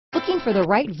Looking for the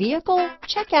right vehicle?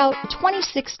 Check out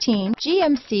 2016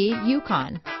 GMC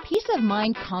Yukon. Peace of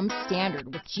mind comes standard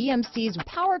with GMC's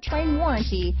Powertrain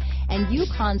Warranty and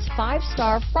Yukon's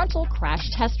 5-star frontal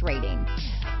crash test rating.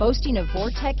 Boasting a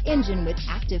Vortec engine with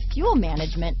active fuel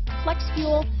management, flex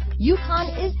fuel, Yukon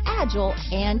is agile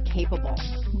and capable.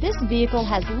 This vehicle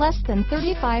has less than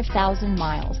 35,000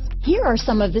 miles. Here are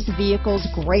some of this vehicle's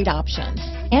great options: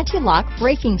 anti-lock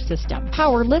braking system,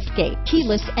 power liftgate,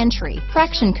 keyless entry,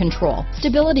 traction control,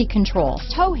 stability control,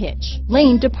 tow hitch,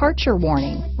 lane departure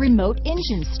warning, remote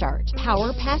engine start,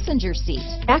 power passenger seat,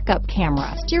 backup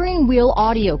camera, steering wheel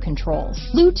audio controls,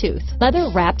 Bluetooth,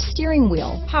 leather-wrapped steering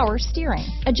wheel, power steering,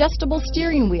 adjustable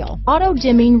steering wheel,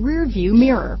 auto-dimming rear view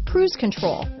mirror, cruise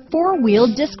control,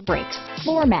 4-wheel disc brakes,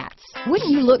 floor mats.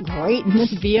 Wouldn't you look great in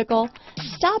this vehicle?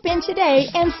 Stop in today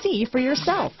and see for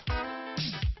yourself.